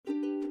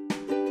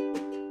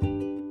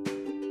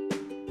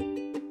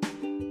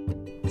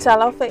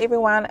Hello for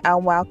everyone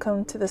and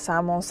welcome to the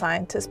Samoan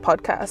Scientist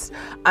podcast.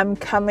 I'm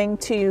coming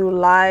to you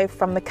live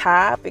from the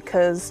car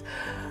because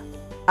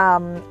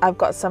I've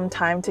got some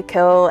time to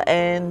kill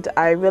and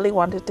I really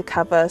wanted to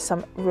cover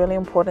some really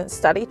important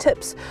study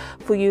tips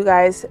for you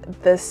guys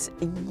this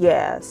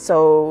year.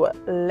 So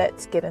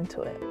let's get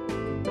into it.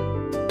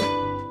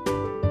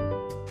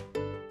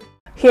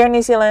 Here in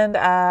New Zealand,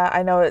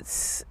 I know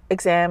it's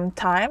exam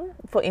time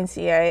for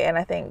NCEA and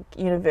I think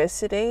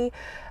university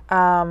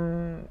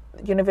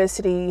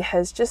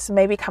has just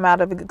maybe come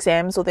out of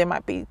exams, or there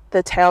might be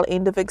the tail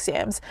end of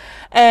exams.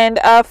 And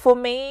for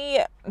me,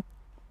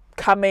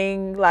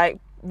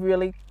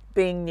 really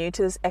being new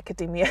to this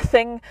academia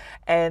thing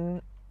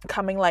and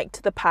coming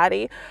to the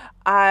party,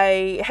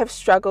 I have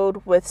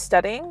struggled with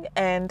studying,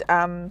 and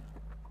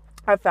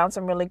I've found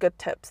some really good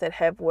tips that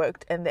have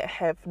worked and that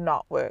have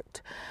not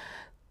worked.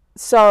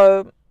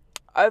 So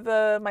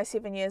over my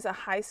 7 years at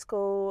high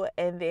school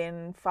and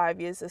then 5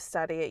 years of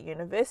study at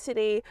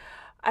university,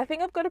 I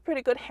think I've got a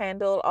pretty good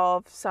handle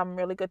of some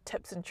really good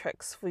tips and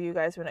tricks for you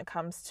guys when it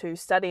comes to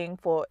studying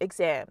for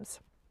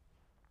exams.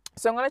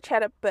 So I'm going to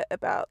chat a bit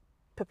about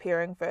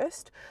preparing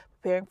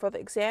for the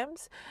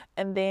exams,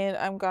 and then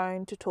I'm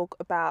going to talk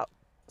about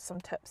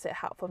some tips that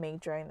help for me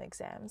during the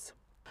exams.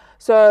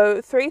 So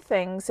 3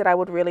 things that I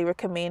would really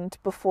recommend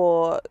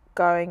before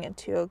going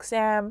into your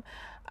exam.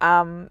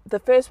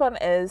 The first one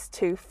is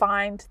to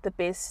find the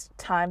best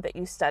time that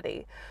you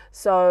study.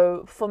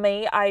 So for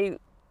me, I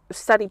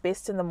study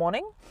best in the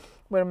morning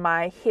when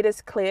my head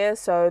is clear,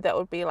 so that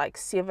would be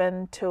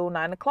 7 till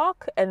 9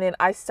 o'clock, and then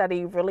I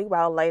study really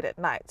well late at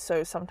night,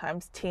 so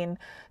sometimes 10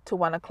 to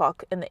 1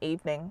 o'clock in the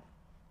evening.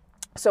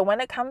 So when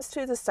it comes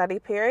to the study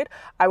period,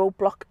 I will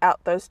block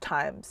out those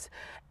times,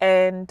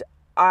 and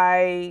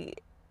I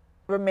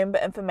remember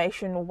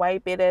information way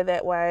better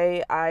that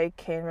way. I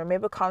can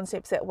remember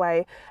concepts that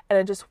way, and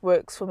it just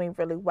works for me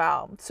really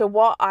well. So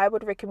what I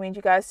would recommend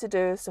you guys to do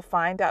is to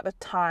find out a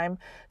time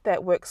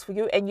that works for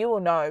you, and you will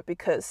know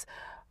because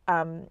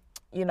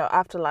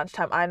after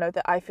lunchtime I know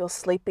that I feel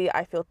sleepy,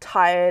 I feel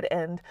tired,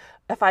 and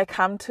if I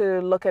come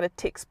to look at a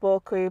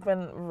textbook or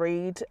even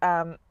read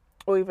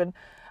or even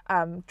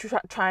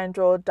try and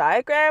draw a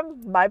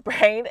diagram, my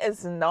brain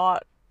is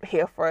not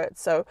here for it.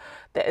 So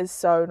that is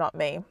so not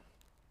me.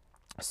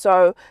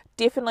 So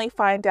definitely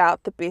find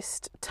out the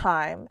best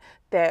time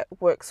that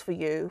works for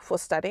you for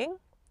studying.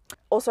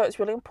 Also, it's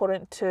really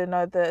important to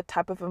know the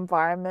type of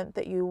environment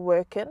that you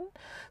work in.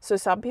 So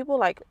some people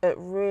like it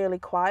really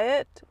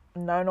quiet,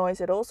 no noise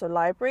at all, so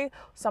library.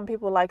 Some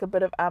people like a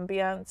bit of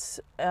ambience,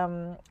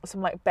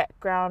 some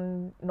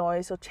background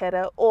noise or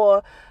chatter,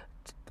 or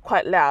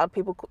quite loud.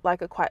 People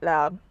like it quite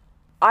loud.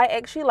 I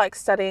actually like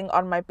studying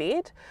on my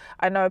bed.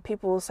 I know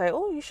people say,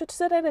 oh, you should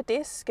sit at a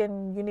desk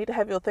and you need to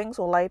have your things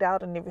all laid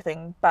out and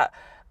everything, but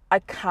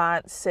I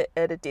can't sit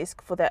at a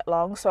desk for that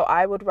long. So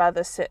I would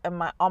rather sit on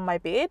my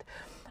bed,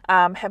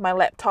 have my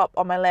laptop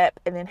on my lap,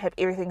 and then have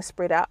everything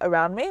spread out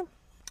around me.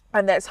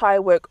 And that's how I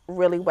work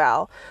really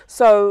well.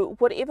 So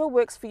whatever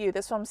works for you,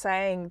 that's what I'm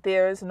saying.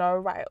 There is no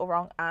right or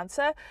wrong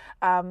answer.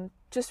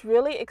 Just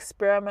really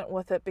experiment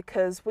with it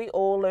because we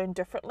all learn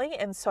differently.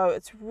 And so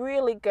it's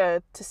really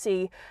good to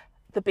see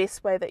the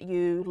best way that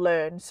you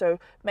learn. So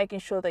making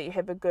sure that you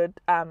have a good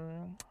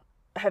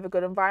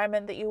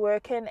environment that you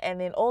work in,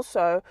 and then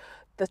also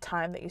the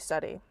time that you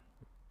study.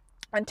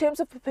 In terms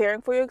of preparing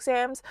for your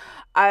exams,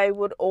 I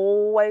would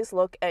always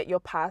look at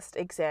your past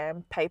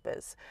exam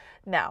papers.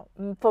 Now,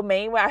 for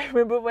me, I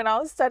remember when I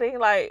was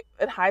studying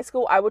in high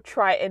school, I would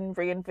try and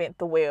reinvent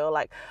the wheel.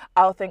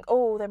 I'll think,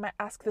 oh, they might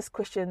ask this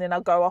question, then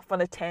I'll go off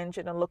on a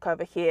tangent and look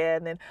over here,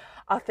 and then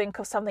I'll think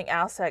of something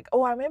else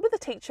oh, I remember the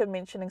teacher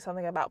mentioning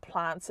something about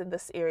plants in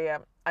this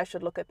area. I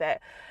should look at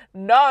that.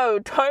 No,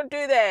 don't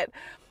do that.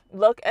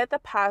 Look at the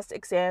past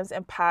exams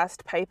and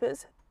past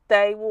papers.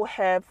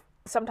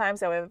 Sometimes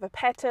they'll have a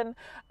pattern.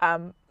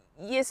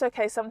 Yes,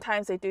 okay,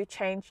 sometimes they do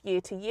change year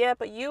to year,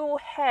 but you will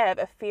have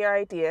a fair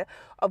idea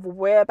of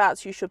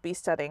whereabouts you should be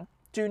studying.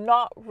 Do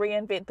not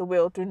reinvent the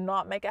wheel. Do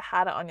not make it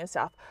harder on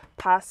yourself.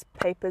 Past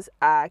papers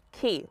are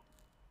key.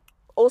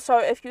 Also,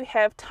 if you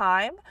have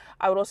time,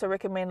 I would also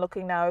recommend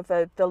looking now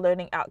over the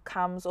learning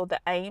outcomes or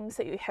the aims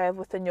that you have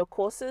within your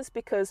courses,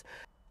 because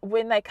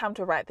when they come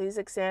to write these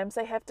exams,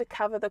 they have to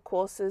cover the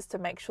courses to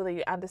make sure that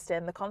you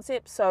understand the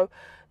concept. So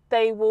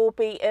they will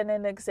be in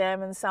an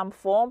exam in some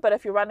form, but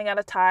if you're running out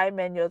of time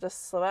and you're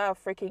just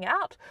freaking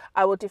out,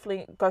 I will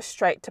definitely go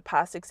straight to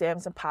past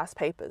exams and past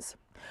papers.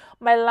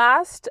 My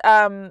last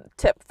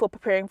tip for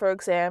preparing for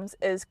exams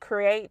is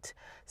create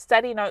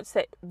study notes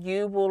that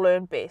you will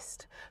learn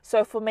best.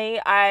 So for me,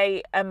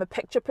 I am a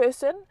picture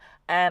person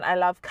and I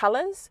love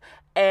colors,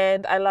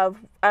 and I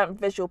love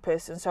visual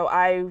person. So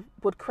I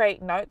would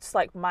create notes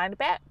like mind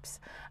maps.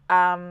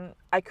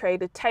 I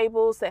created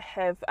tables that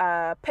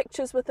have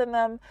pictures within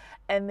them,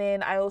 and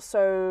then I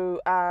also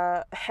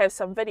have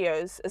some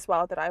videos as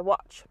well that I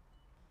watch.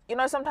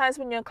 Sometimes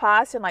when you're in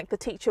class and the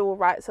teacher will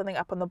write something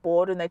up on the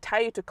board and they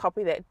tell you to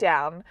copy that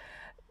down,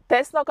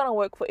 that's not going to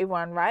work for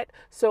everyone, right?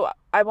 So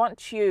I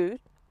want you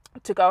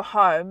to go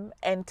home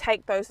and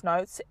take those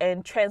notes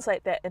and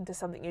translate that into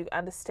something you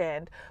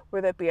understand,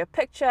 whether it be a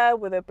picture,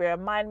 whether it be a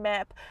mind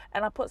map.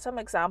 And I'll put some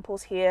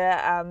examples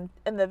here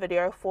in the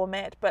video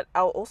format, but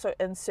I'll also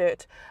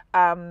insert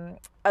a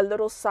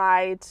little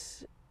side,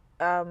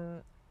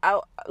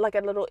 like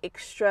a little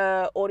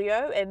extra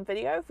audio and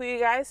video for you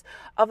guys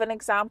of an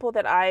example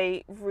that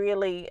I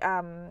really,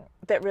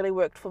 that really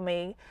worked for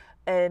me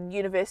in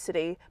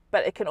university,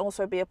 but it can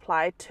also be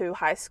applied to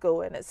high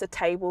school, and it's a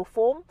table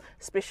form,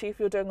 especially if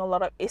you're doing a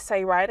lot of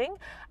essay writing.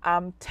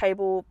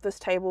 This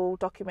table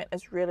document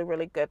is really,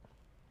 really good.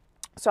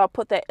 So I'll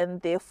put that in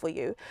there for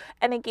you.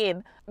 And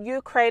again,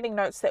 you're creating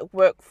notes that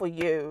work for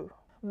you.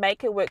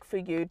 Make it work for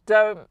you.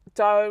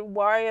 Don't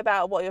worry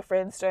about what your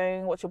friend's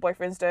doing, what your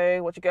boyfriend's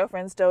doing, what your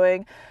girlfriend's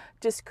doing.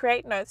 Just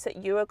create notes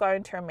that you are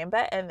going to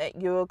remember and that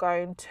you are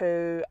going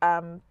to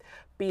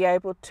be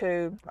able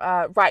to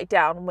write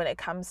down when it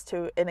comes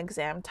to an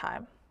exam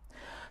time.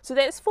 So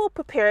that's for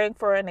preparing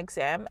for an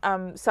exam.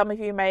 Some of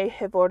you may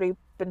have already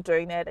been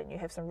doing that and you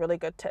have some really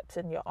good tips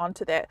and you're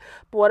onto that.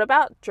 But what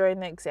about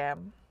during the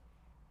exam?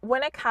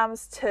 When it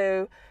comes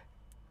to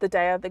the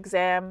day of the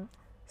exam,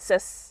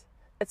 sis,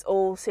 it's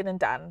all said and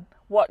done.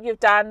 What you've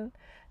done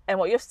and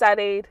what you've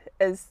studied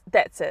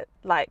that's it.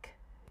 Like,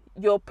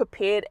 you're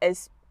prepared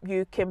as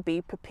you can be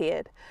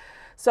prepared.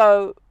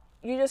 So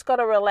you just got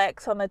to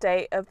relax on the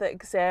day of the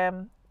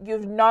exam. You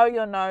know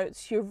your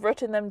notes, you've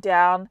written them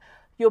down.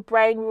 Your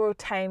brain will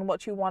retain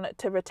what you want it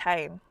to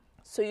retain.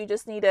 So you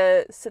just need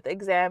to sit the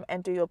exam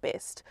and do your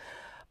best.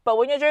 But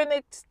when you're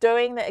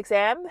doing the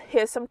exam,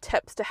 here's some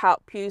tips to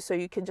help you so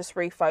you can just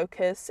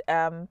refocus.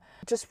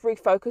 Just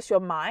refocus your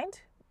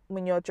mind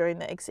when you're during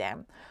the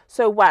exam.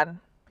 So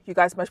one, you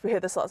guys must have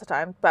heard this lots of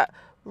times, but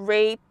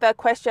read the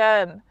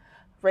question.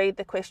 Read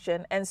the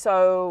question. And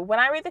so when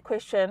I read the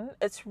question,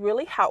 it's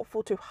really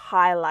helpful to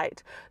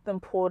highlight the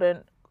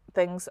important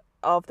things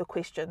of the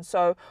question.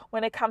 So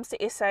when it comes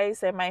to essays,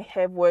 they may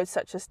have words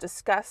such as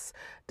discuss,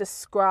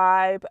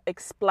 describe,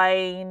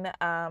 explain,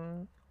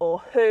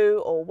 or who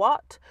or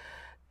what.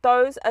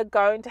 Those are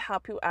going to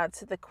help you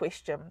answer the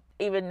question.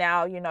 Even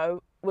now,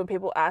 when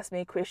people ask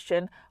me a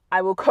question,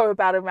 I will go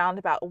about a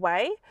roundabout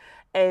way.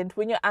 And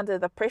when you're under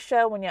the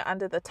pressure, when you're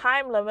under the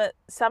time limit,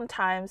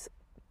 sometimes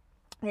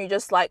you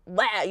just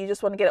you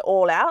just want to get it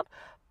all out.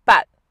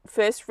 But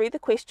first, read the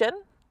question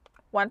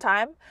one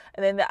time,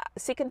 and then the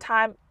second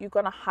time, you're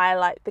going to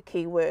highlight the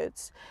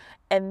keywords.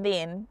 And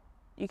then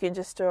you can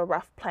just do a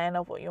rough plan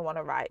of what you want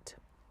to write,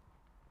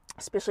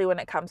 especially when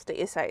it comes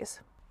to essays.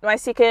 My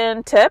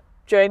second tip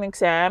during the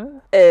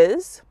exam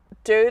is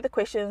do the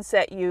questions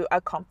that you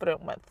are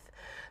confident with.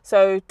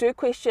 So do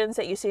questions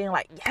that you're seeing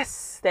like,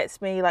 yes,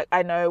 that's me. Like,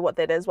 I know what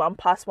that is. 1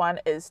 + 1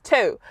 is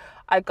 2.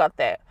 I got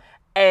that.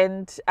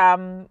 And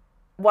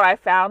what I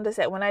found is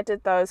that when I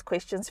did those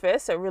questions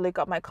first, it really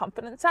got my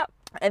confidence up.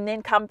 And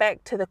then come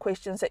back to the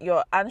questions that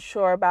you're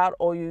unsure about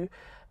or you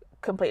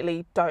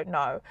completely don't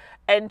know.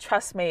 And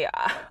trust me,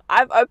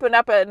 I've opened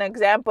up an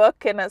exam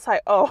book and it's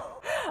like,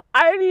 oh,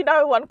 I only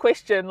know one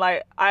question.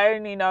 Like, I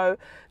only know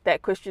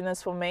that question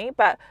is for me.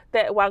 But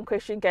that one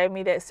question gave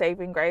me that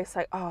saving grace.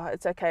 Like, oh,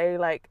 it's okay.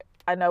 Like,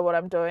 I know what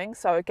I'm doing.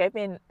 So it gave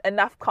me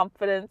enough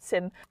confidence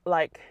and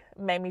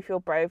made me feel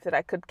brave that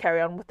I could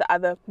carry on with the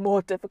other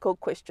more difficult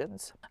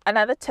questions.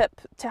 Another tip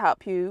to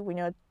help you when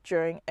you're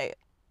during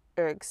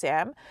your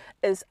exam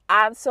is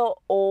answer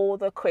all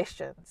the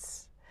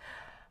questions.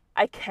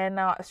 I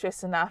cannot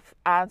stress enough,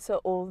 answer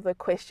all the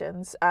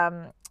questions.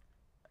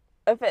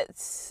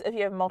 If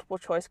you have multiple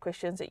choice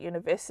questions at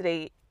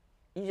university,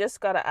 you just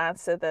got to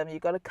answer them. You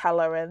got to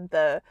color in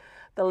the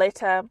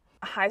letter.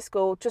 High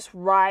school, just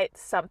write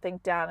something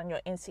down in your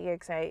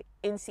NCEA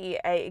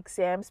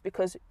exams,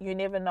 because you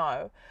never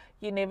know.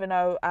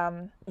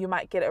 You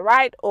might get it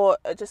right or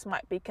it just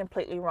might be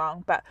completely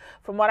wrong. But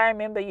from what I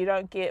remember, you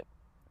don't get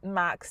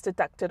marks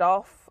deducted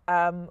off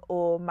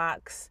or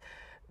marks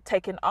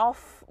taken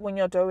off when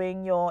you're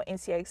doing your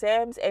NCEA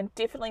exams, and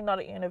definitely not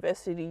at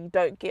university. You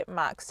don't get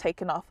marks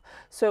taken off.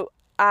 So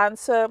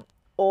answer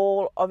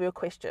all of the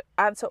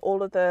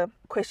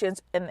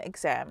questions in the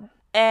exam.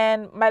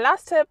 And my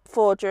last tip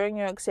for during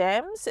your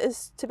exams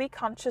is to be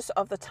conscious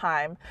of the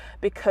time,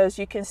 because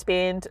you can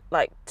spend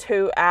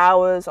 2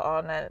 hours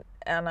on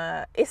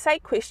an essay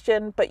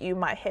question, but you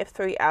might have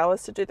 3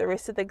 hours to do the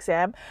rest of the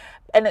exam,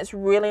 and it's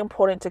really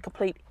important to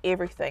complete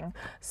everything.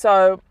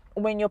 So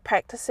when you're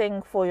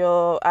practicing for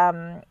your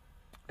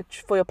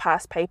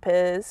past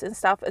papers and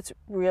stuff, it's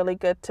really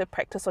good to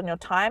practice on your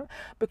time,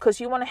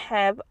 because you want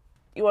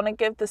to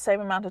give the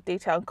same amount of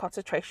detail and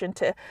concentration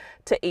to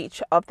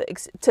each of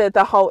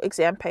the whole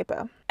exam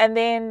paper. And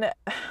then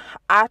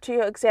after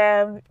your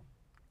exam,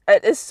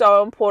 it is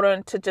so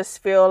important to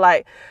just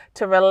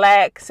to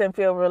relax and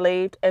feel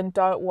relieved, and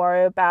don't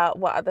worry about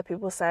what other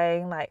people are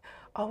saying. Like,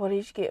 oh, what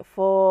did you get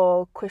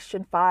for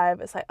question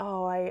 5? It's like,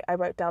 oh, I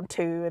wrote down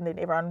 2, and then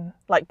everyone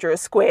drew a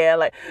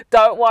square.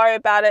 Don't worry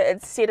about it.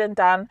 It's said and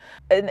done,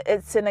 and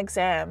it's an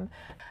exam.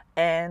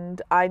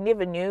 and I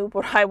never knew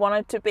what I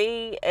wanted to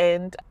be,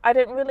 and I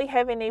didn't really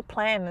have any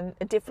plan,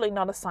 and definitely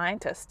not a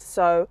scientist.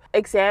 So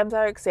exams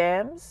are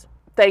exams.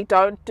 They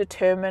don't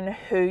determine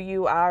who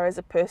you are as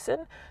a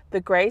person. The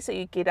grades that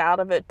you get out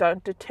of it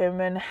don't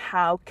determine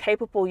how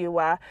capable you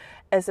are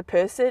as a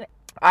person.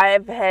 I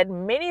have had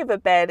many of a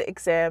bad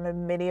exam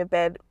and many of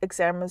bad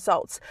exam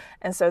results,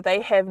 and so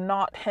they have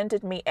not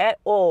hindered me at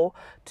all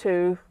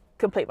to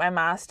complete my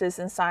master's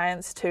in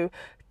science, to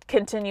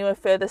continue a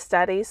further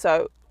study.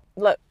 So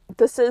look,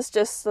 this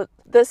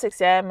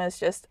exam is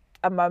just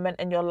a moment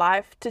in your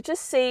life to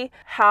just see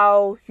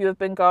how you've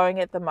been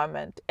going at the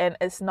moment, and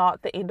it's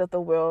not the end of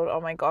the world.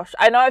 Oh my gosh,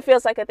 I know it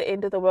feels like at the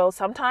end of the world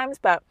sometimes,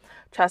 but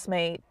trust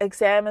me,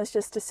 exam is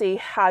just to see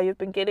how you've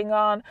been getting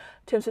on in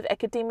terms of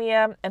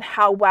academia and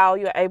how well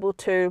you're able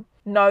to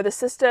know the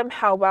system,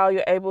 how well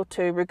you're able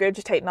to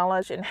regurgitate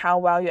knowledge, and how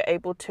well you're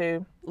able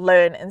to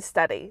learn and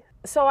study.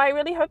 So I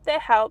really hope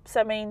that helps.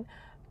 I mean,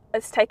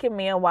 it's taken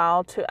me a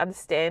while to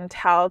understand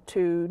how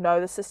to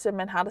know the system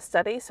and how to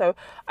study. So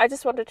I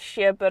just wanted to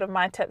share a bit of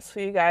my tips for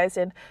you guys.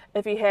 And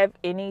if you have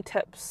any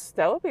tips,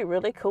 that would be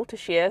really cool to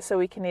share, so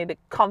we can get a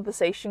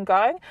conversation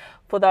going.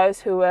 For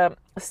those who are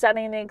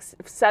studying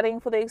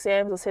for the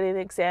exams or setting the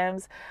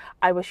exams,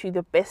 I wish you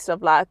the best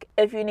of luck.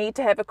 If you need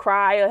to have a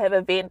cry or have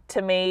a vent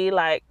to me,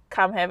 like,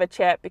 come have a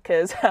chat,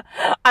 because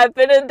I've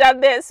been and done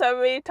that so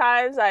many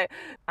times.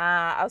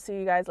 I'll see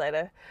you guys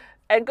later.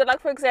 And good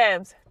luck for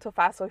exams. Till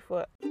fast way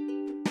for it.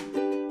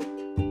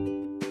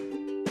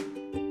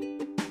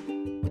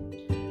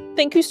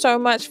 Thank you so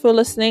much for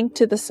listening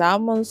to the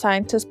Samoan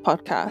Scientist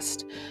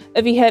podcast.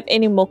 If you have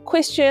any more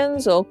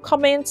questions or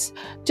comments,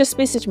 just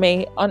message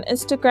me on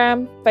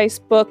Instagram,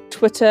 Facebook,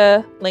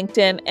 Twitter,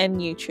 LinkedIn,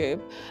 and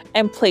YouTube.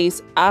 And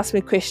please ask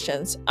me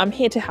questions. I'm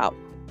here to help.